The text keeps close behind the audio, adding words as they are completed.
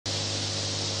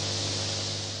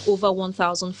Over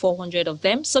 1,400 of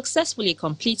them successfully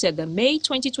completed the May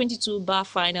 2022 bar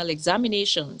final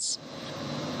examinations.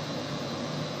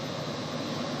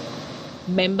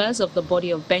 Members of the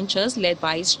body of benchers, led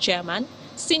by its chairman,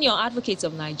 Senior Advocate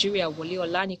of Nigeria, Wole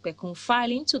Olanipekun,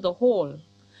 filed into the hall.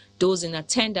 Those in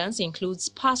attendance includes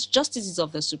past justices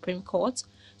of the Supreme Court,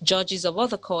 judges of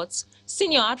other courts,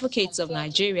 senior advocates of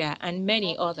Nigeria, and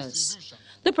many others.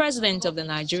 The president of the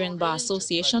Nigerian Bar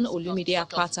Association, Olumide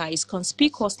Akpata, is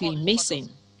conspicuously missing.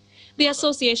 The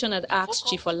association had asked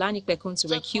Chief Olanipekun to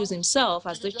recuse himself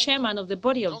as the chairman of the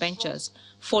body of benchers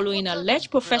following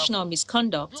alleged professional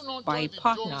misconduct by a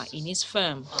partner in his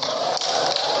firm.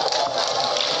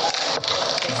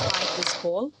 Despite this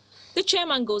call, the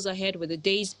chairman goes ahead with the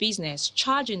day's business,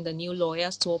 charging the new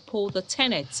lawyers to uphold the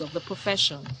tenets of the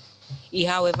profession. He,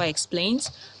 however, explains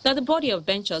that the body of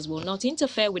benchers will not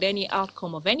interfere with any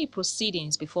outcome of any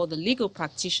proceedings before the legal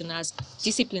practitioners'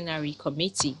 disciplinary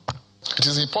committee. It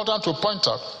is important to point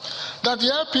out that the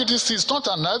LPDC is not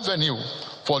an avenue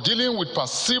for dealing with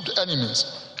perceived enemies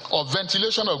or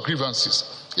ventilation of grievances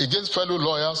against fellow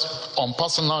lawyers on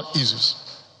personal issues.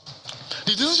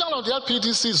 The decision of the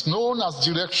LPDC is known as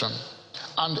direction,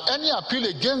 and any appeal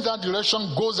against that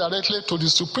direction goes directly to the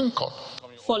Supreme Court.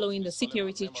 Following the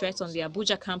security threat on the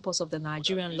Abuja campus of the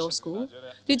Nigerian Law School,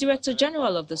 the Director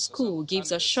General of the school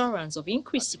gives assurance of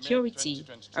increased security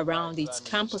around its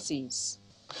campuses.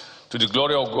 To the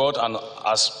glory of God, and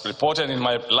as reported in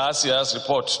my last year's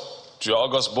report to your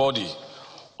august body,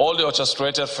 all the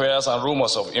orchestrated fears and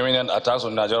rumors of imminent attacks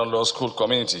on the Nigerian Law School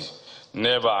community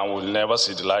never and will never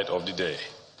see the light of the day.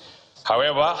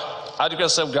 However, adequate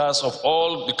safeguards of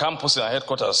all the campuses and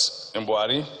headquarters in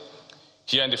Buhari,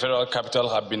 here in the federal capital,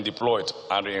 have been deployed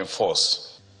and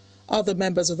reinforced. Other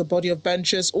members of the body of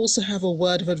benchers also have a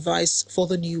word of advice for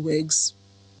the new wigs.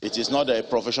 It is not a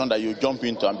profession that you jump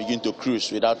into and begin to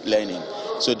cruise without learning.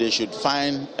 So they should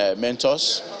find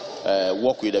mentors,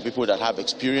 work with the people that have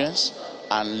experience,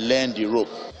 and learn the rope.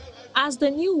 As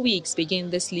the new wigs begin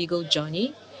this legal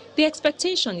journey, the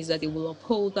expectation is that they will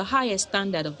uphold the highest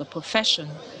standard of the profession,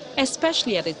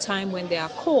 especially at a time when there are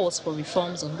calls for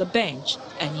reforms on the bench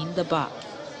and in the bar.